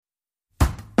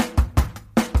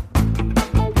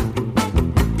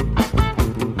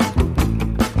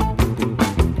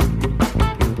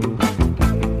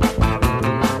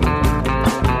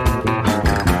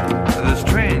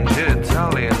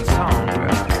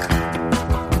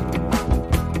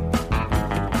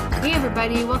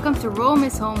everybody. Welcome to Rome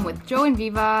is Home with Joe and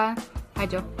Viva. Hi,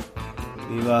 Joe.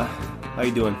 Viva, how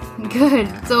you doing?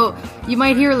 Good. So you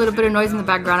might hear a little bit of noise in the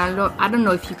background. I don't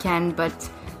know if you can, but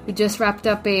we just wrapped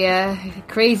up a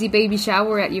crazy baby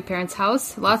shower at your parents'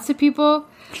 house. Lots of people.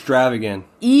 Extravagant.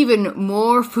 Even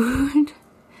more food.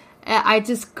 I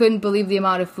just couldn't believe the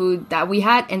amount of food that we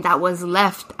had and that was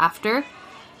left after.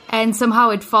 And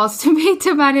somehow it falls to me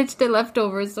to manage the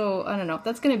leftovers. So, I don't know.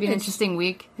 That's going to be an interesting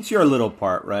week. It's your little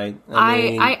part, right?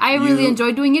 I really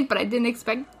enjoy doing it, but I didn't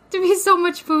expect to be so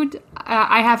much food.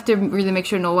 I have to really make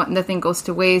sure nothing goes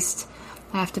to waste.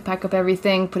 I have to pack up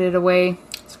everything, put it away.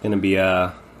 It's going to be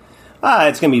a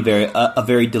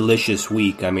very delicious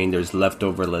week. I mean, there's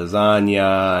leftover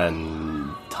lasagna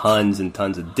and tons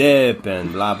of dip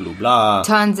and blah, blah, blah.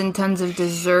 Tons and tons of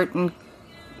dessert and...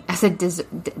 I said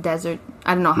desert.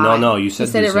 I don't know how. No, you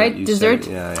said it right? You dessert?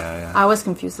 Yeah. I was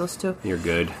confused, those two. You're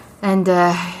good. And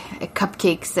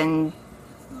cupcakes and...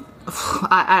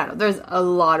 I don't know. There's a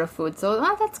lot of food. So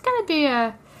that's going to be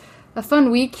a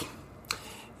fun week.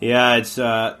 Yeah, it's...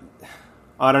 I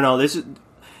don't know.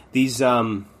 These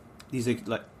like...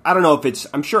 I don't know if it's...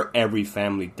 I'm sure every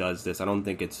family does this. I don't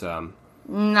think it's... No.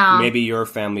 Maybe your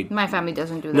family... My family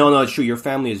doesn't do that. No, it's true. Your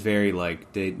family is very,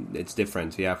 it's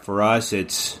different. Yeah, for us,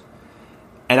 it's...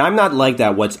 And I'm not like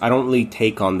that. I don't really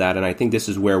take on that, and I think this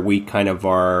is where we kind of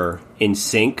are in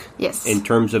sync. Yes. In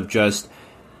terms of just...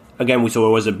 Again, so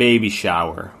it was a baby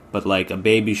shower, but, a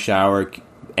baby shower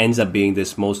ends up being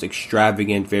this most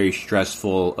extravagant, very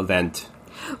stressful event.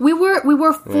 We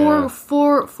were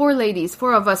four ladies,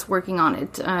 four of us working on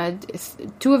it.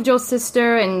 Two of Joe's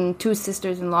sister and two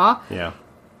sisters-in-law. Yeah.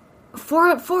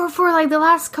 For the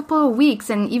last couple of weeks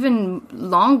and even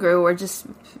longer, we're just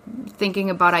thinking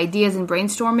about ideas and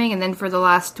brainstorming. And then for the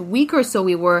last week or so,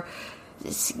 we were,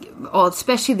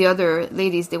 especially the other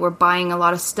ladies, they were buying a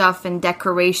lot of stuff and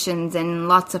decorations and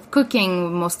lots of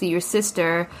cooking. Mostly your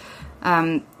sister,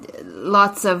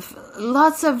 lots of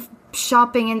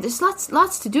shopping, and there's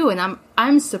lots to do. And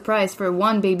I'm surprised for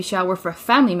one baby shower for a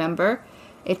family member,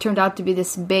 it turned out to be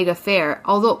this big affair.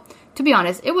 Although, to be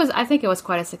honest, I think it was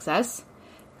quite a success.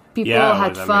 People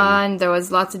had fun. There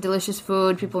was lots of delicious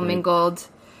food. People mingled,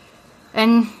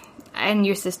 and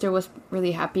your sister was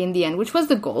really happy in the end, which was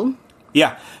the goal.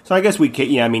 Yeah. So I guess we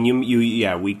catered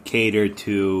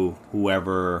to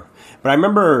whoever. But I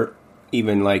remember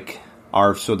even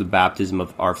the baptism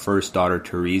of our first daughter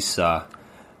Teresa.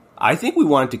 I think we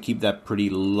wanted to keep that pretty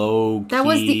low key. That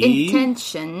was the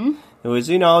intention. It was,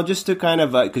 just to kind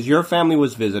of, because your family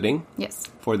was visiting. Yes.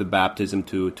 For the baptism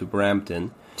to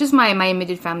Brampton. Just my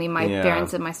immediate family, my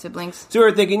parents and my siblings. So we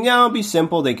were thinking, it'll be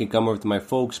simple. They can come over to my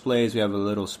folks' place. We have a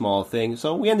little small thing.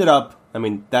 So we ended up,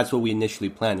 that's what we initially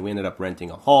planned. We ended up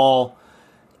renting a hall.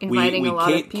 Inviting a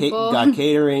lot of people. Got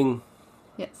catering.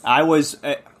 Yes.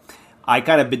 I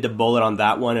kind of bit the bullet on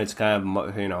that one. It's kind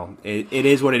of, it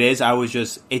is what it is.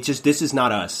 This is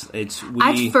not us. At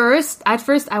first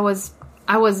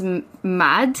I was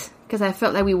mad because I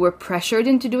felt like we were pressured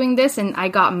into doing this, and I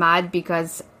got mad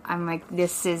because I'm like,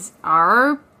 this is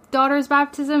our daughter's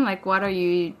baptism. Like, what are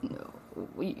you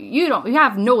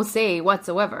have no say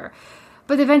whatsoever.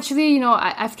 But eventually,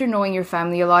 after knowing your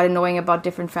family a lot and knowing about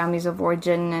different families of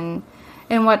origin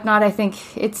and whatnot, I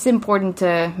think it's important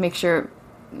to make sure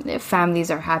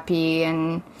families are happy.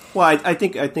 And I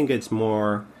think it's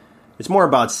more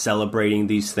about celebrating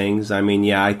these things. I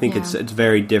think it's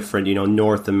very different,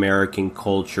 North American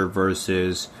culture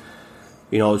versus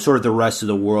sort of the rest of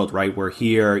the world, right? We're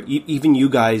here, even you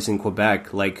guys in Quebec,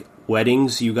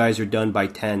 weddings, you guys are done by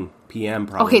 10 p.m.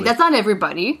 probably. Okay, that's not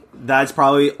everybody. That's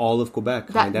probably all of Quebec.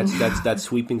 That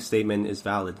sweeping statement is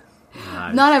valid.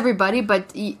 Not everybody,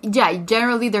 but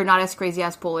generally they're not as crazy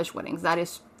as Polish weddings. That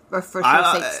is our first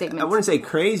statement. I wouldn't say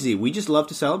crazy. We just love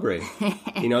to celebrate.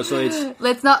 So it's...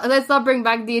 Let's not bring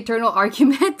back the eternal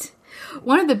argument.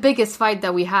 One of the biggest fight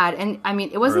that we had, and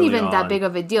it wasn't even that big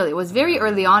of a deal. It was very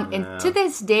early on, and to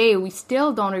this day, we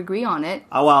still don't agree on it.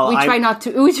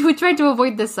 We try to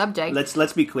avoid this subject.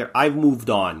 Let's be clear. I've moved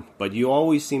on, but you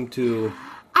always seem to...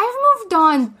 I've moved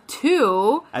on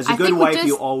too. As a good wife,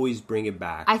 you always bring it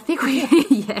back. I think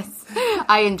yes,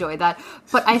 I enjoy that.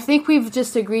 But I think we've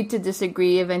just agreed to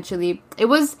disagree eventually. It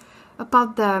was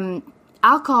about the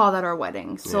alcohol at our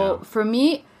wedding. So for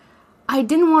me, I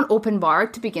didn't want open bar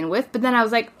to begin with, but then I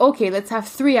was like, okay, let's have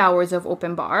 3 hours of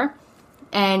open bar.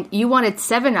 And you wanted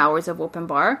 7 hours of open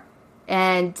bar.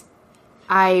 And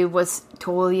I was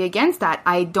totally against that.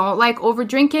 I don't like over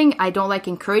drinking. I don't like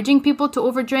encouraging people to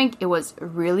overdrink. It was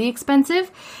really expensive.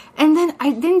 And then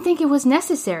I didn't think it was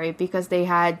necessary because they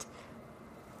had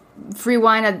free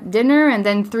wine at dinner, and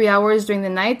then 3 hours during the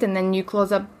night, and then you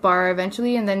close up bar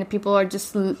eventually, and then people are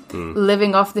just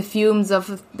living off the fumes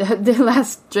of the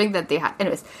last drink that they had.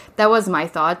 Anyways, that was my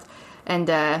thought. And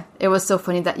it was so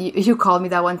funny that you called me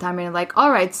that one time and you're like,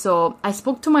 all right, so I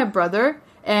spoke to my brother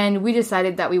and we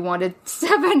decided that we wanted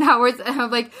 7 hours. And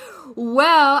I'm like,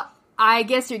 well, I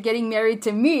guess you're getting married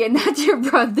to me and not your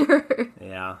brother.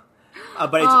 Yeah.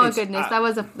 But it's, goodness, that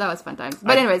was fun times.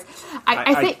 But anyways,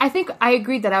 I think I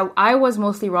agreed that I was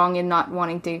mostly wrong in not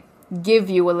wanting to give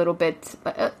you a little bit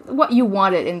what you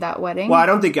wanted in that wedding. Well,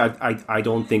 I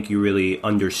don't think you really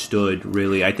understood.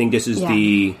 Really, I think this is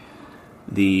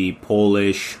the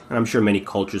Polish, and I'm sure many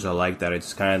cultures are like that.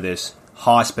 It's kind of this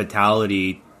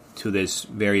hospitality to this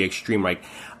very extreme. Like,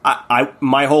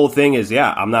 my whole thing is,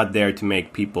 I'm not there to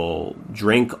make people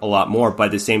drink a lot more, but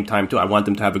at the same time, too, I want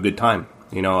them to have a good time.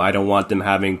 You know, I don't want them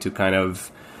having to kind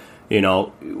of, you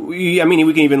know, we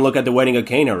can even look at the wedding of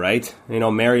Cana, right? You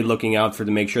know, Mary looking out to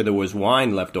make sure there was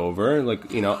wine left over.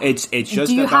 Like, you know, it's just.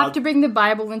 Do you have to bring the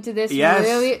Bible into this?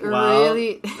 Yes.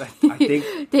 Really? I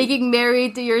think taking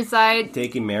Mary to your side.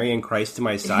 Taking Mary and Christ to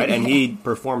my side, and he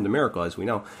performed the miracle, as we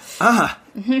know.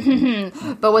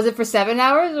 But was it for 7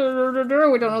 hours?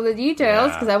 We don't know the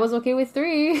details, because I was okay with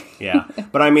 3. Yeah,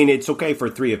 but I mean, it's okay for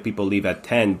 3 if people leave at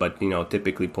 10, but, you know,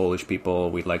 typically Polish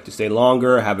people, we'd like to stay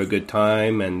longer, have a good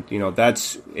time, and, you know,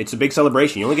 it's a big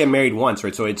celebration. You only get married once,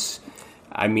 right? So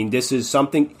this is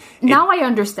something... Now I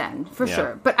understand, for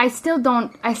sure. But I still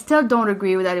don't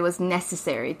agree with that it was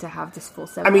necessary to have this full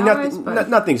 7 hours.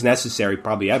 Nothing's necessary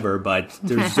probably ever, but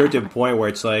there's a certain point where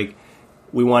it's like,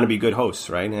 we want to be good hosts,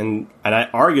 right? And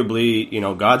arguably, you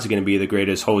know, God's going to be the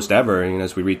greatest host ever. And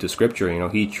as we read the scripture, you know,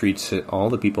 he treats all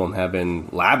the people in heaven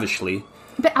lavishly.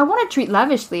 But I want to treat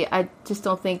lavishly. I just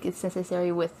don't think it's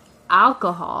necessary with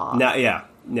alcohol.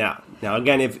 Now,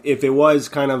 again, if it was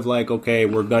kind of like, okay,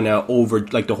 we're going to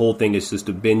like the whole thing is just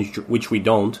to binge, which we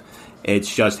don't.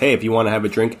 It's just, hey, if you want to have a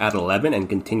drink at 11 and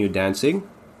continue dancing,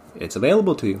 it's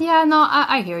available to you. Yeah, no,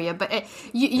 I hear you. But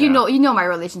you know my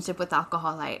relationship with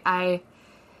alcohol.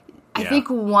 I think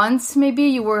once maybe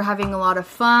you were having a lot of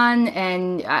fun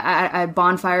and at a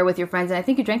bonfire with your friends, and I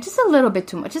think you drank just a little bit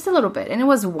too much, just a little bit. And it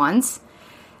was once,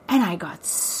 and I got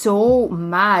so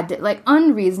mad, like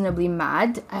unreasonably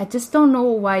mad. I just don't know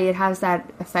why it has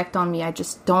that effect on me. I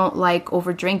just don't like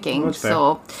over drinking.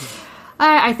 So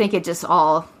I think it just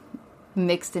all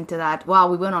mixed into that. Wow,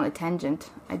 we went on a tangent.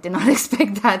 I did not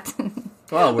expect that.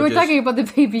 Well, we were talking about the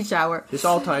baby shower. This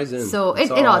all ties in. So it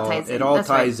all ties in. It all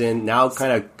ties in. Now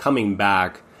kind of coming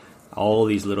back, all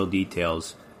these little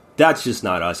details. That's just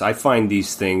not us. I find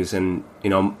these things, and you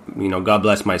know, God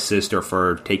bless my sister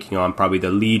for taking on probably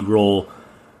the lead role.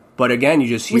 But again, you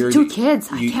just hear with 2 kids.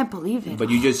 I can't believe it. But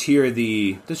you just hear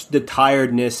the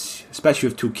tiredness, especially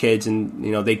with 2 kids, and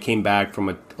you know they came back from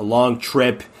a long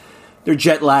trip. They're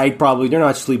jet lagged, probably. They're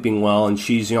not sleeping well, and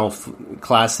she's, you know,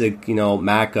 classic, you know,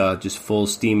 Maca, just full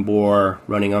steam bore,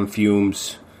 running on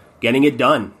fumes, getting it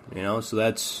done, you know. So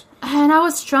that's. And I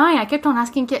was trying. I kept on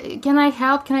asking, "Can I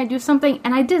help? Can I do something?"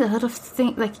 And I did a little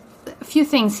thing, like a few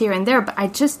things here and there, but I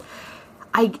just,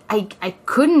 I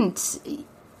couldn't,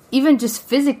 even just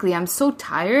physically. I'm so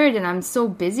tired, and I'm so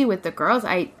busy with the girls.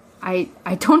 I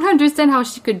don't understand how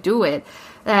she could do it.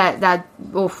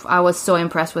 I was so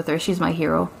impressed with her. She's my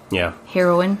hero. Yeah.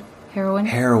 Heroine.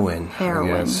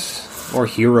 Yes. Or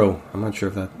hero. I'm not sure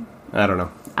if that... I don't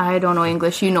know. I don't know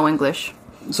English. You know English.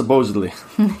 Supposedly.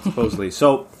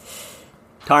 So,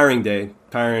 tiring day.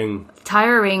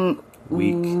 Tiring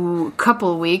week.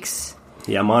 Couple weeks.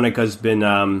 Yeah, Monica's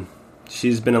been...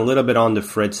 she's been a little bit on the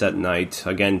fritz at night.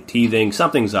 Again, teething.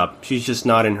 Something's up. She's just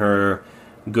not in her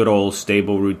good old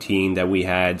stable routine that we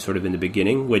had sort of in the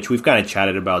beginning, which we've kind of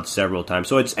chatted about several times.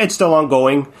 So it's still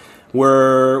ongoing.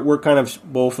 We're kind of,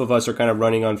 both of us are kind of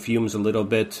running on fumes a little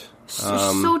bit. She's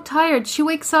so tired. She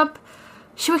wakes up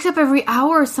every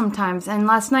hour sometimes. And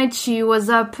last night she was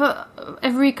up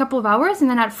every couple of hours, and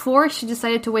then at 4 she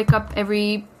decided to wake up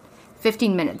every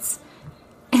 15 minutes.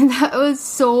 And that was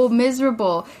so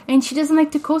miserable. And she doesn't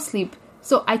like to co-sleep.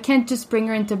 So I can't just bring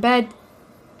her into bed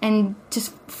and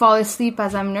just fall asleep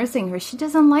as I'm nursing her. She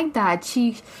doesn't like that.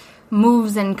 She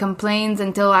moves and complains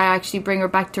until I actually bring her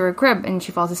back to her crib, and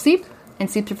she falls asleep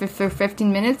and sleeps for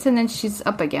 15 minutes, and then she's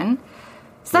up again.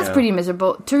 So that's pretty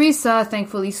miserable. Teresa,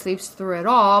 thankfully, sleeps through it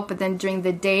all, but then during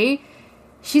the day,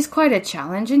 she's quite a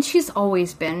challenge, and she's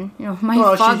always been. You know,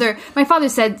 my father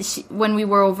said when we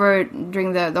were over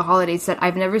during the holidays that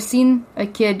I've never seen a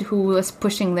kid who was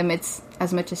pushing limits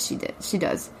as much as she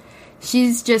does.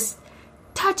 She's just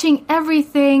touching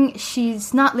everything.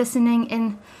 She's not listening,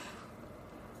 and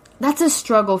that's a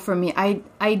struggle for me.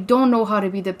 I don't know how to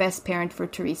be the best parent for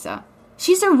Teresa.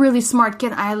 She's a really smart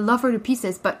kid. I love her to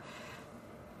pieces, but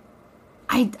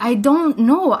I don't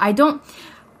know. I don't.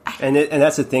 And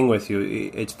that's the thing with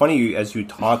you. It's funny as you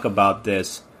talk about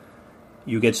this,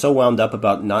 you get so wound up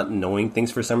about not knowing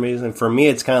things for some reason. For me,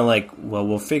 it's kind of like, well,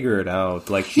 we'll figure it out.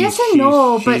 Like yes and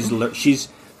no, but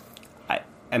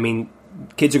I mean,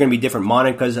 kids are going to be different.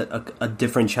 Monica's a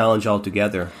different challenge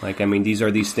altogether. Like, I mean, these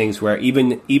are these things where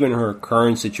even her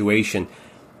current situation,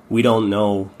 we don't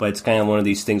know. But it's kind of one of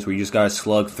these things where you just got to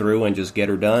slug through and just get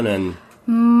her done. And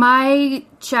my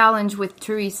challenge with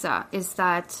Teresa is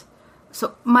that.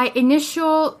 So my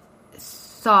initial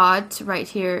thought right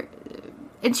here,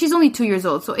 and she's only 2 years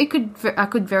old, so I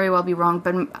could very well be wrong,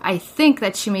 but I think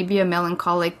that she may be a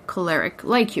melancholic choleric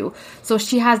like you. So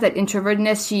she has that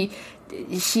introvertedness.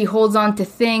 She holds on to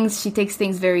things. She takes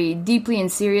things very deeply and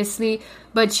seriously,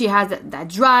 but she has that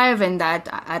drive and that,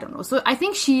 I don't know. So I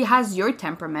think she has your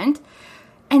temperament,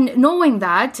 and knowing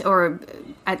that, or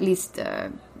at least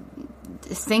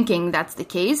thinking that's the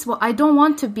case, well, I don't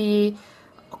want to be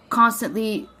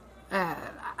constantly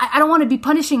I don't want to be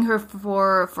punishing her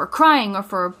for crying or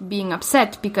for being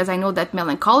upset, because I know that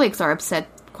melancholics are upset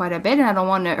quite a bit, and I don't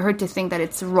want her to think that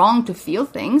it's wrong to feel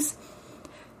things.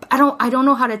 But I don't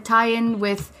know how to tie in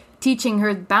with teaching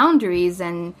her boundaries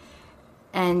and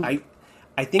I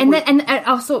think and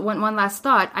also one last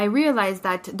thought. I realized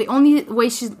that the only way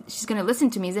she's going to listen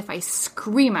to me is if I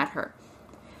scream at her.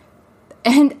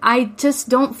 And I just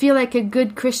don't feel like a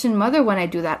good Christian mother when I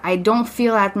do that. I don't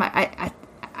feel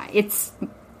it's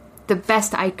the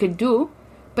best I could do,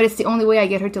 but it's the only way I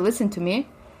get her to listen to me.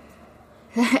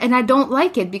 And I don't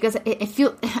like it, because it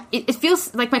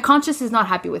feels like my conscience is not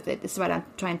happy with it. This is what I'm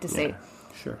trying to say. Yeah,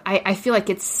 sure. I feel like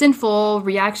it's sinful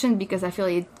reaction, because I feel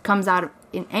like it comes out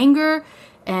in anger,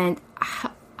 and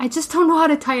I just don't know how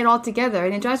to tie it all together,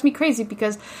 and it drives me crazy,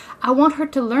 because I want her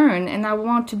to learn, and I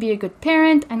want to be a good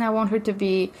parent, and I want her to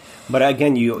be. But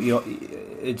again,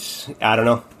 it's, I don't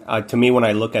know. To me, when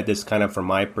I look at this kind of from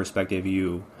my perspective,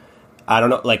 I don't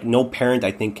know, like, no parent,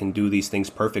 I think, can do these things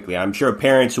perfectly. I'm sure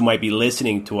parents who might be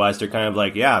listening to us, they're kind of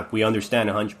like, yeah, we understand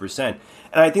 100%. And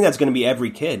I think that's going to be every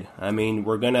kid. I mean,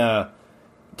 we're going to,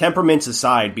 temperaments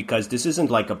aside, because this isn't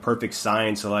like a perfect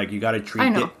science. So, like, you got to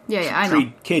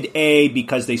treat kid A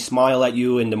because they smile at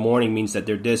you in the morning means that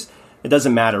they're this. It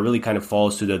doesn't matter. It really kind of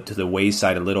falls to the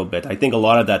wayside a little bit. I think a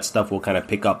lot of that stuff will kind of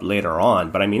pick up later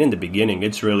on. But I mean, in the beginning,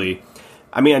 it's really,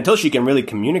 I mean, until she can really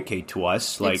communicate to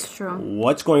us, like,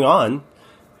 what's going on.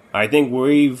 I think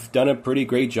we've done a pretty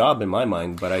great job in my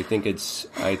mind. But I think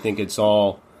it's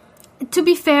all. To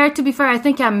be fair, I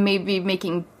think I'm maybe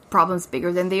making problems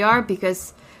bigger than they are,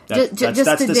 because.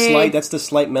 That's the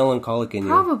slight melancholic in you.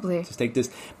 Probably. Just take this,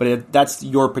 but that's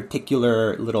your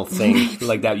particular little thing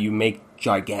like that you make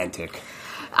gigantic.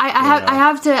 I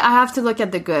have to look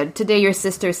at the good. Today, your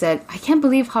sister said, "I can't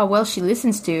believe how well she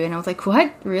listens to you," and I was like,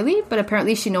 "What, really?" But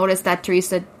apparently, she noticed that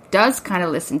Teresa does kind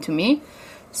of listen to me.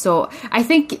 So I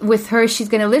think with her, she's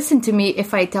going to listen to me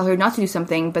if I tell her not to do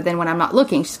something, but then when I'm not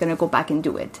looking, she's going to go back and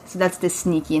do it. So that's the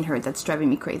sneaky in her that's driving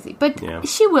me crazy. But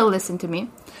she will listen to me.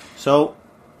 So.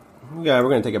 Yeah, we're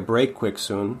going to take a break quick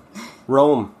soon.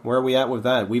 Rome, where are we at with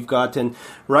that? We've gotten,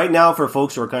 right now for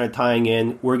folks who are kind of tying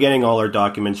in, we're getting all our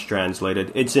documents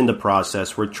translated. It's in the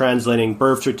process. We're translating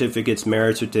birth certificates,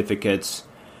 marriage certificates.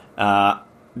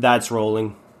 That's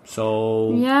rolling.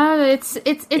 So yeah,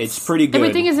 it's pretty good.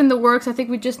 Everything is in the works. I think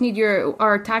we just need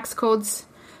our tax codes,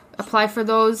 apply for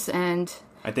those, and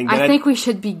I think we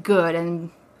should be good. And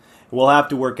we'll have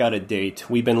to work out a date.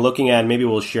 We've been looking at, maybe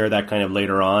we'll share that kind of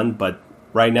later on, but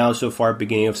right now, so far,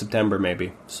 beginning of September,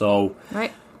 maybe. So,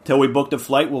 till we book the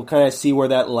flight, we'll kind of see where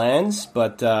that lands.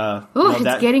 But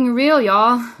it's getting real,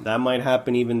 y'all. That might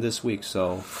happen even this week.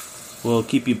 So, we'll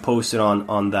keep you posted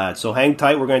on that. So, hang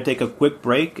tight. We're going to take a quick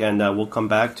break, and we'll come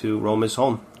back to Rome is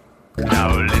Home.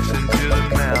 Now listen to the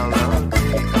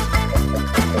melody.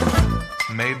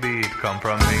 Maybe it come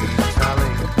from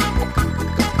Italy,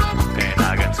 and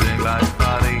I can sing like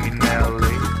Buddy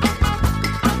Nelly.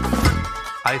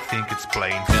 I think it's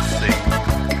plain to see.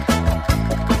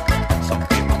 Some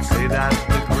people say that's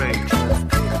the great.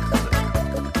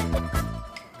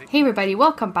 Hey everybody,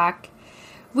 welcome back.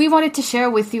 We wanted to share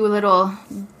with you a little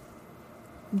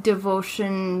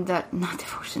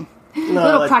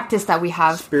practice that we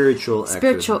have.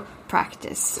 Spiritual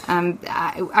practice.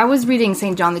 I was reading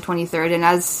St. John the 23rd, and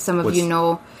as some of you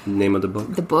know, name of the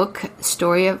book? The book,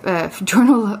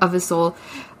 Journal of a Soul.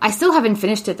 I still haven't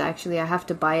finished it, actually. I have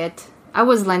to buy it. I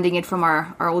was lending it from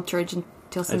our old church, and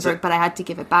Tilsonburg, but I had to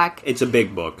give it back. It's a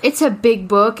big book. It's a big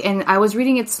book, and I was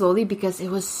reading it slowly because it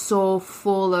was so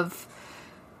full of...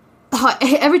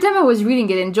 Every time I was reading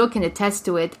it, and Joe can attest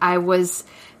to it, I was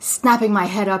snapping my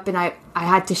head up, and I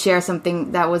had to share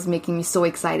something that was making me so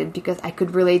excited because I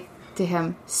could relate to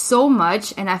him so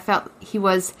much, and I felt he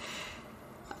was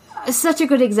such a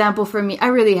good example for me. I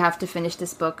really have to finish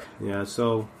this book. Yeah,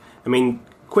 so, I mean,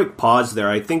 quick pause there.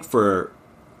 I think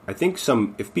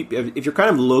if you're kind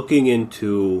of looking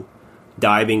into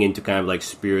diving into kind of like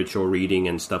spiritual reading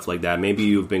and stuff like that, maybe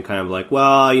you've been kind of like,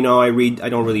 well, you know, I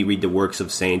don't really read the works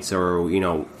of saints, or you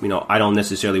know, I don't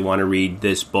necessarily want to read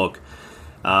this book.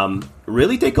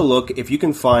 Really take a look if you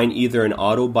can find either an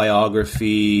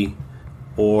autobiography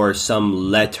or some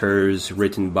letters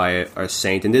written by a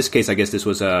saint. In this case, I guess this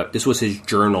was his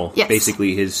journal, yes.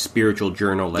 Basically his spiritual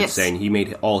journal, let's yes. say, and he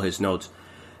made all his notes.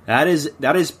 That is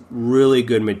really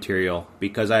good material,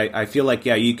 because I feel like,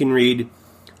 yeah, you can read.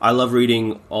 I love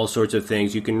reading all sorts of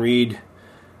things. You can read,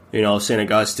 you know, St.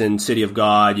 Augustine, City of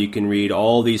God. You can read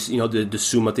all these, you know, the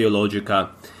Summa Theologica,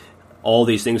 all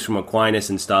these things from Aquinas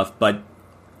and stuff. But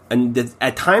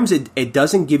at times it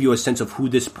doesn't give you a sense of who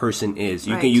this person is.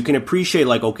 You can appreciate,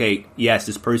 like, okay, yes,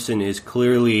 this person is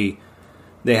clearly,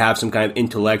 they have some kind of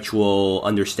intellectual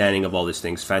understanding of all these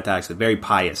things. Fantastic, very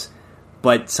pious.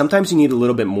 But sometimes you need a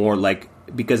little bit more, like,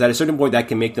 because at a certain point that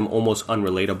can make them almost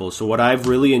unrelatable. So what I've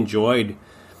really enjoyed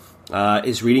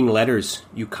is reading letters.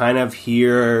 You kind of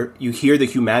hear the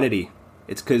humanity.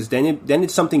 It's because then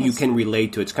it's something you can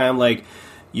relate to. It's kind of like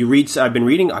you read. I've been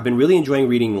really enjoying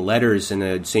reading letters,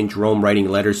 and Saint Jerome writing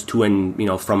letters to and, you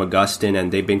know, from Augustine,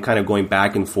 and they've been kind of going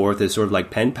back and forth as sort of like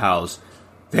pen pals.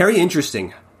 Very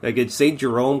interesting. Like, it's Saint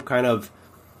Jerome kind of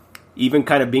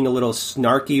being a little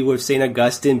snarky with St.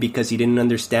 Augustine because he didn't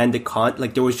understand the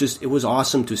like, it was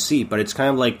awesome to see, but it's kind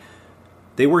of like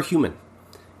they were human.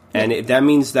 And that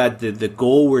means that the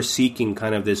goal we're seeking,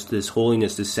 kind of this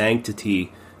holiness, this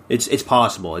sanctity, it's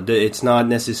possible. It's not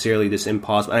necessarily this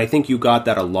impossible. And I think you got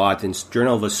that a lot in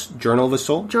Journal of a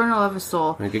Soul. Journal of a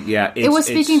Soul. Yeah, it was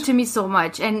speaking to me so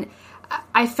much, and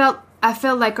I felt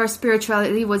like our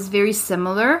spirituality was very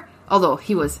similar. Although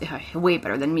he was way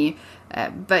better than me.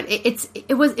 But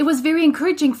it was very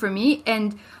encouraging for me.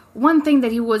 And one thing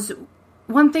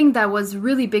that was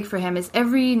really big for him is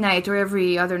every night or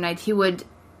every other night he would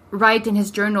write in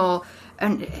his journal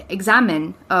an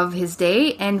examen of his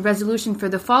day and resolution for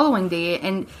the following day,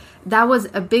 and that was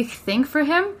a big thing for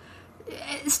him.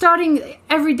 Starting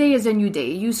every day is a new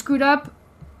day. You screwed up,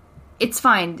 it's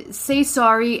fine. Say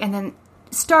sorry and then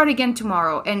start again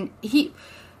tomorrow. And he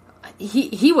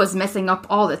was messing up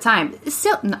all the time.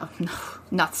 Still, no,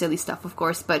 not silly stuff, of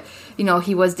course, but, you know,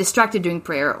 he was distracted during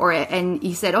prayer, and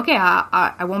he said, okay,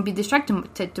 I won't be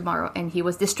distracted tomorrow, and he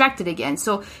was distracted again.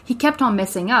 So he kept on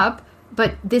messing up,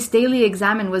 but this daily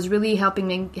examen was really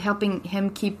helping him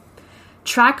keep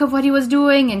track of what he was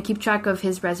doing and keep track of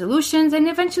his resolutions, and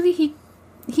eventually he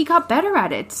got better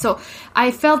at it. So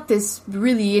I felt this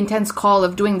really intense call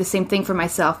of doing the same thing for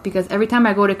myself, because every time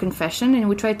I go to confession, and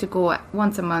we try to go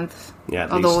once a month,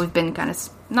 although we've been kind of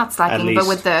not slacking, but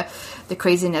with the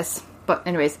craziness. But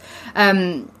anyways,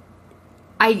 I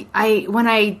when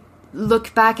I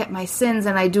look back at my sins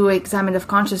and I do an examen of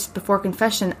conscience before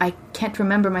confession, I can't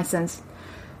remember my sins.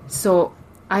 So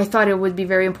I thought it would be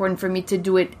very important for me to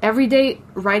do it every day,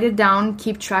 write it down,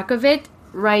 keep track of it,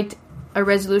 write a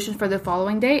resolution for the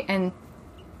following day,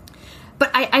 but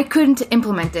I couldn't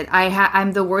implement it.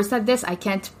 I'm the worst at this. I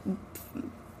can't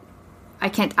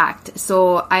act.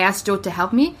 So I asked Joe to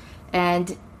help me,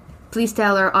 and please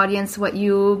tell our audience what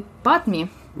you bought me.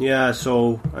 Yeah,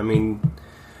 so I mean,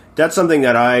 that's something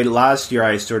that last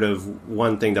year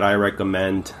one thing that I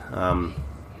recommend,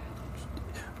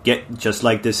 get, just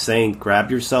like this saying, grab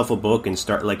yourself a book and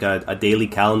start like a daily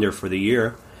calendar for the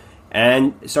year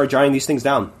and start jotting these things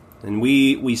down. And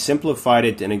we simplified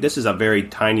it, and this is a very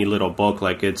tiny little book,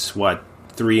 like it's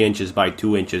 3 inches by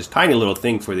 2 inches, tiny little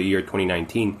thing for the year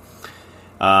 2019.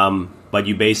 But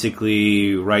you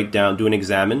basically write down, do an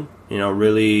examen, you know,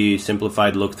 really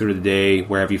simplified look through the day,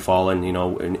 where have you fallen, you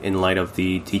know, in light of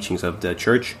the teachings of the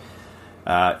church.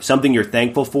 Something you're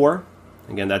thankful for.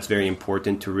 Again, that's very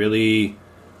important to really,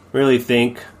 really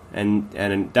think.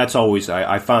 And that's always,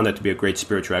 I found that to be a great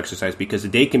spiritual exercise, because the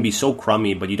day can be so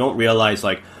crummy, but you don't realize,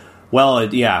 like,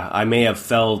 well, yeah, I may have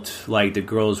felt like the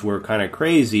girls were kind of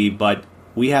crazy, but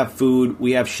we have food,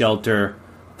 we have shelter.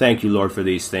 Thank you, Lord, for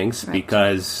these things, right?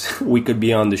 Because we could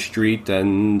be on the street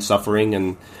and suffering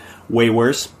and way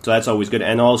worse. So that's always good.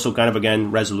 And also kind of,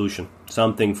 again, resolution,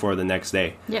 something for the next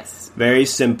day. Yes. Very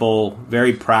simple,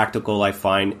 very practical, I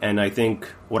find. And I think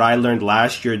what I learned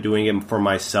last year doing it for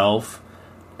myself,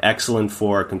 excellent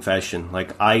for confession.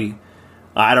 Like I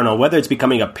don't know whether it's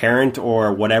becoming a parent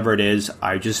or whatever it is.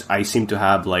 I seem to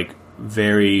have like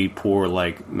very poor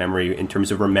like memory in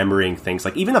terms of remembering things,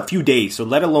 like even a few days. So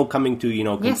let alone coming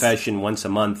to confession once a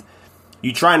month.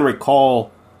 You try and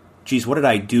recall, geez, what did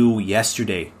I do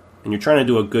yesterday? And you're trying to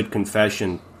do a good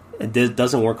confession. It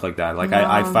doesn't work like that. Like No.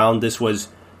 I found this was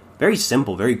very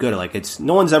simple, very good. Like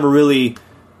no one's ever really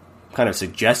kind of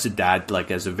suggested that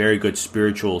like as a very good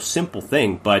spiritual simple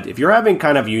thing. But if you're having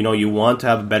kind of you want to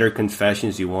have better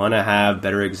confessions, you want to have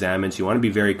better examens, you want to be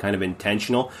very kind of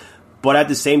intentional, but at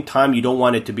the same time you don't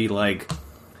want it to be like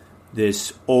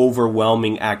this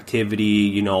overwhelming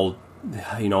activity,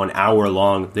 an hour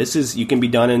long. You can be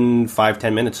done in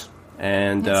 5-10 minutes,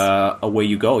 and away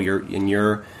you go.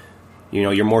 You're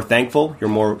more thankful. You're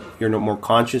more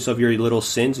conscious of your little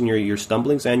sins and your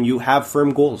stumblings, and you have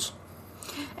firm goals.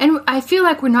 And I feel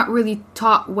like we're not really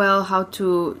taught well how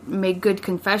to make good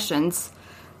confessions.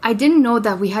 I didn't know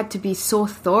that we had to be so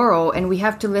thorough, and we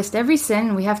have to list every sin,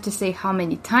 and we have to say how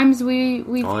many times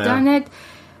we've done it.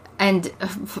 And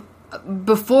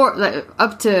before,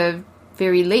 up to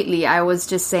very lately, I was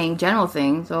just saying general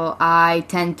things. So I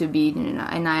tend to be,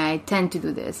 and I tend to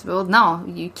do this. Well, no,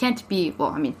 you can't be. Well,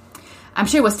 I mean, I'm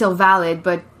sure it was still valid,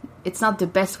 but it's not the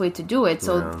best way to do it.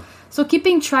 So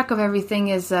keeping track of everything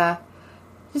is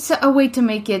just a way to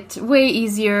make it way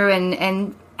easier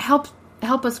and help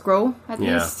us grow at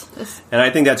least. And I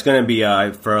think that's going to be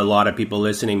for a lot of people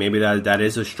listening. Maybe that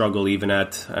is a struggle. Even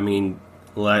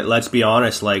let's be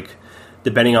honest. Like,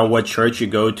 depending on what church you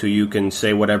go to, you can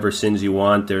say whatever sins you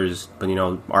want. But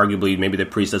arguably, maybe the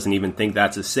priest doesn't even think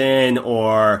that's a sin,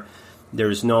 or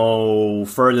there's no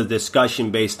further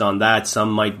discussion based on that.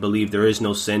 Some might believe there is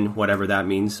no sin, whatever that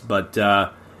means. But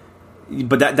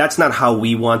that's not how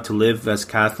we want to live as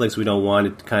Catholics. We don't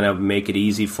want to kind of make it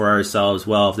easy for ourselves.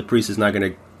 Well, if the priest is not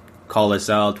going to call us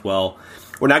out, well,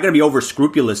 we're not going to be over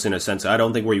scrupulous in a sense. I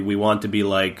don't think we want to be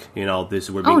like, we're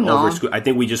being over scrupulous. I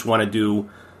think we just want to do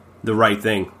the right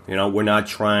thing. We're not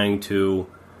trying to.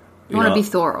 We want to be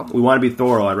thorough. We want to be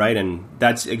thorough, right? And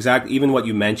that's exactly even what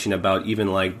you mentioned about even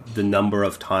like the number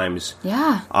of times.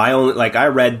 Yeah. I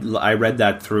read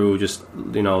that through just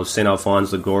Saint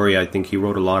Alphonse Liguori. I think he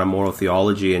wrote a lot of moral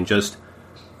theology, and just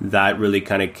that really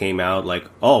kind of came out like,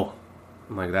 oh,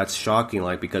 I'm like, that's shocking.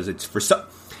 Like, because it's for some.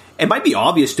 It might be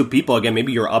obvious to people. Again,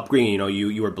 maybe your upbringing,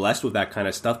 you were blessed with that kind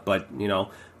of stuff, but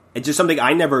it's just something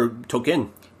I never took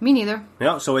in. Me neither.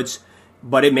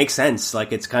 But it makes sense.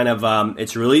 Like, it's kind of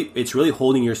it's really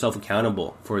holding yourself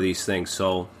accountable for these things.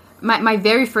 So my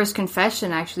very first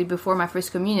confession, actually, before my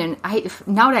first communion,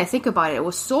 now that I think about it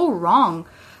was so wrong.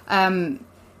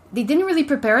 They didn't really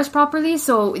prepare us properly,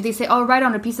 so they say, "Oh, write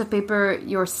on a piece of paper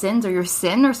your sins or your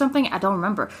sin or something." I don't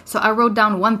remember. So I wrote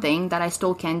down one thing, that I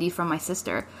stole candy from my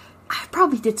sister. I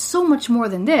probably did so much more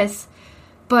than this,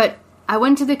 but I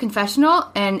went to the confessional,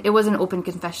 and it was an open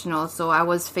confessional, so I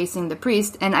was facing the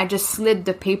priest, and I just slid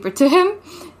the paper to him,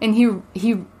 and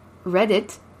he read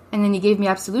it, and then he gave me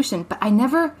absolution. But I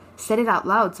never said it out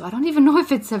loud, so I don't even know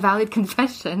if it's a valid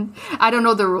confession. I don't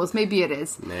know the rules. Maybe it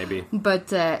is. Maybe. But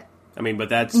but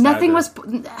that's nothing was.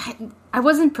 I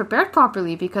wasn't prepared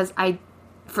properly, because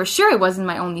for sure it wasn't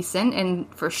my only sin,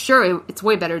 and for sure it's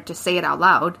way better to say it out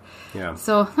loud. Yeah.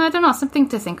 So I don't know, something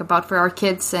to think about for our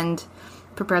kids and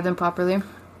prepare them properly.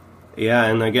 Yeah,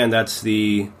 and again, that's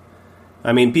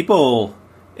people.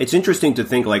 It's interesting to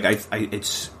think like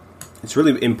it's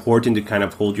really important to kind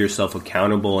of hold yourself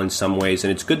accountable in some ways,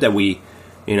 and it's good that we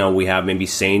have maybe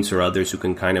saints or others who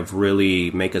can kind of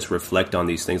really make us reflect on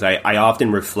these things. I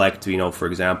often reflect, for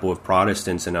example, with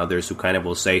Protestants and others who kind of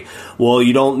will say, well,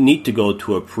 you don't need to go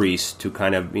to a priest to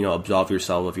kind of, absolve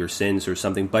yourself of your sins or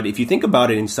something. But if you think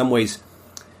about it in some ways,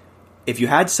 if you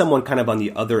had someone kind of on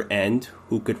the other end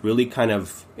who could really kind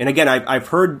of, and again, I've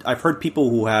heard people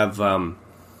who have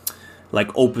like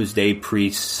Opus Dei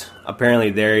priests. Apparently,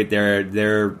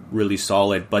 they're really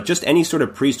solid. But just any sort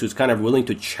of priest who's kind of willing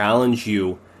to challenge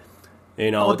you,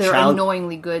 they're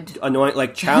annoyingly good.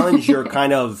 Challenge your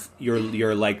kind of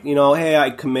your like, hey,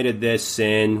 I committed this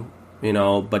sin,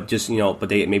 but just but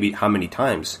they maybe how many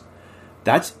times?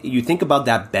 That's, you think about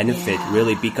that benefit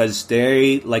really, because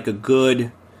they like a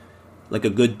good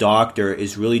doctor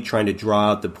is really trying to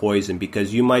draw out the poison,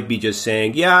 because you might be just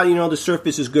saying, the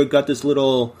surface is good, got this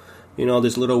little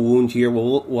wound here.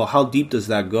 Well, how deep does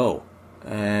that go?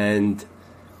 And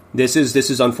this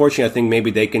is unfortunate. I think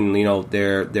maybe they can,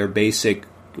 their basic,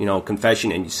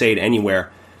 confession, and you say it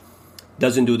anywhere,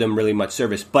 doesn't do them really much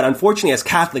service. But unfortunately, as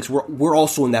Catholics, we're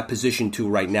also in that position too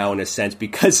right now, in a sense,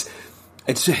 because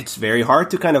it's very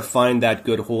hard to kind of find that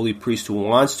good holy priest who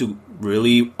wants to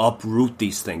really uproot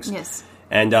these things. Yes.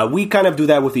 And we kind of do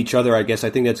that with each other, I guess. I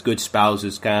think that's good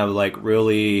spouses, kind of like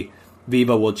really,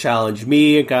 Viva will challenge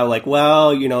me and kind of like,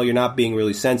 well, you know, you're not being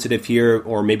really sensitive here,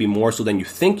 or maybe more so than you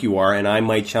think you are, and I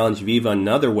might challenge Viva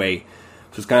another way.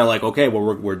 So it's kind of like, okay,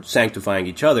 well, we're sanctifying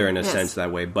each other in a sense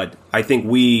that way. But I think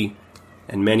we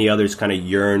and many others kind of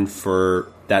yearn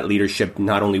for that leadership,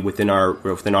 not only within our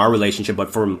relationship,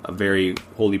 but from a very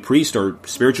holy priest or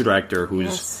spiritual director who's...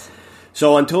 Yes.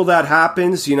 So until that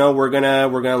happens, you know, we're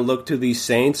gonna look to these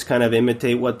saints, kind of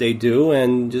imitate what they do,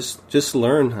 and just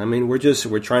learn. I mean, we're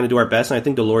trying to do our best, and I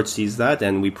think the Lord sees that,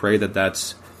 and we pray that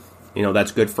that's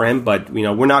good for Him. But you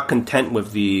know, we're not content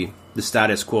with the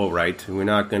status quo, right? We're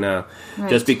not gonna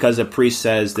just because a priest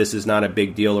says this is not a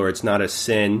big deal or it's not a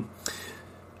sin.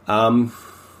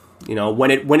 You know, when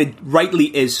it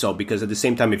rightly is so, because at the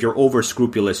same time, if you're over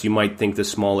scrupulous, you might think the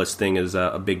smallest thing is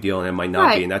a big deal, and it might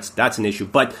not be, and that's an issue.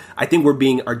 But I think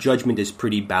our judgment is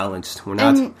pretty balanced. We're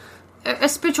not. And a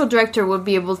spiritual director would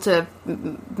be able to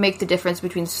make the difference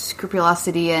between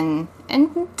scrupulosity and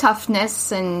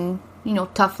toughness, and you know,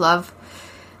 tough love.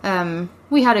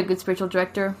 We had a good spiritual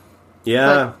director.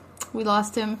 Yeah, but we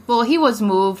lost him. Well, he was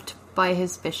moved by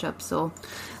his bishop, so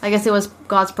I guess it was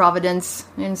God's providence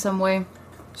in some way.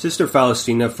 Sister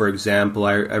Faustina, for example,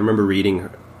 I remember reading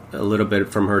a little bit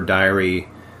from her diary,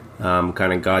 kind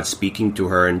of God speaking to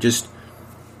her, and just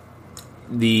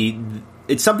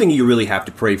it's something you really have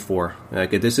to pray for.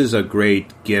 Like, this is a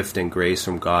great gift and grace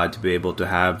from God to be able to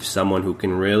have someone who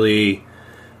can really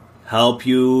help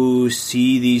you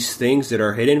see these things that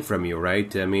are hidden from you,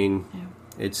 right? I mean,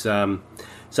 it's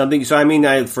something. So, I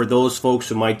mean, for those folks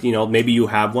who might, you know, maybe you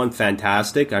have one,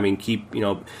 fantastic. I mean, keep, you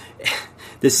know.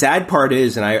 The sad part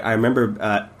is, and I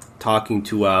remember talking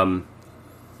to a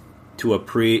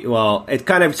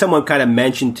someone kind of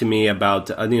mentioned to me about,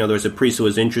 you know, there was a priest who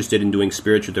was interested in doing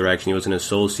spiritual direction. He was an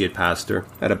associate pastor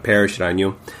at a parish that I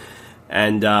knew.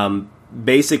 And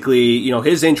basically, you know,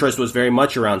 his interest was very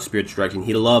much around spiritual direction.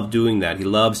 He loved doing that. He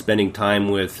loved spending time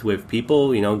with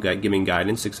people, you know, giving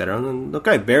guidance, etc. And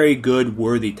okay, very good,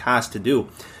 worthy task to do.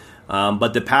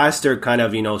 But the pastor kind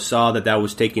of, you know, saw that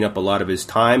was taking up a lot of his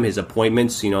time, his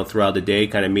appointments, you know, throughout the day,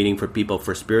 kind of meeting for people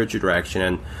for spiritual direction.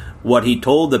 And what he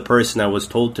told the person that was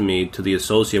told to me, to the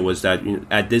associate, was that, you know,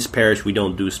 at this parish, we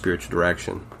don't do spiritual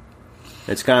direction.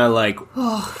 It's kind of like,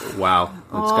 wow.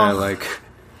 It's kind of like...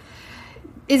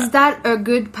 Is that a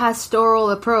good pastoral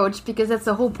approach? Because that's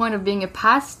the whole point of being a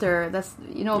pastor. That's,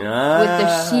 you know, with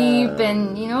the sheep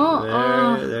and, you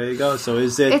know. There you go. So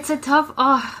is it... It's a tough...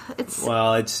 it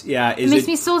makes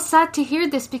me so sad to hear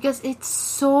this because it's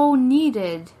so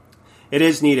needed. It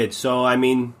is needed. So, I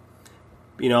mean,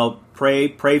 you know, pray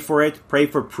for it. Pray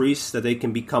for priests that they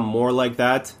can become more like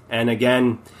that. And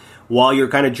again... While you're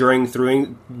kind of journeying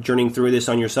through this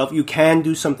on yourself, you can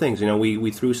do some things. You know,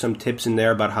 we threw some tips in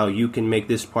there about how you can make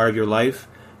this part of your life.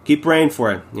 Keep praying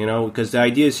for it, you know, because the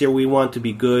idea is here we want to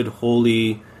be good,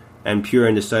 holy, and pure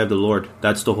in the sight of the Lord.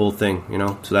 That's the whole thing, you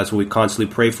know. So that's what we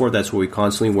constantly pray for. That's what we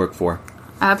constantly work for.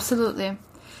 Absolutely.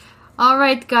 All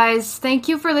right, guys. Thank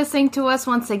you for listening to us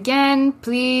once again.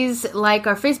 Please like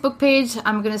our Facebook page.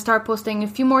 I'm going to start posting a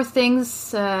few more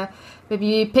things,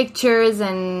 maybe pictures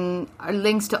and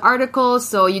links to articles,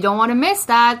 so you don't want to miss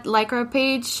that. Like our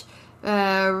page,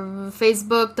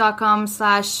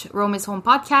 facebook.com/Rome is Home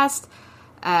Podcast.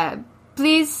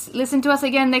 Please listen to us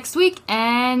again next week,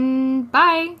 and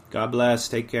bye. God bless.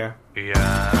 Take care.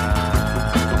 Yeah.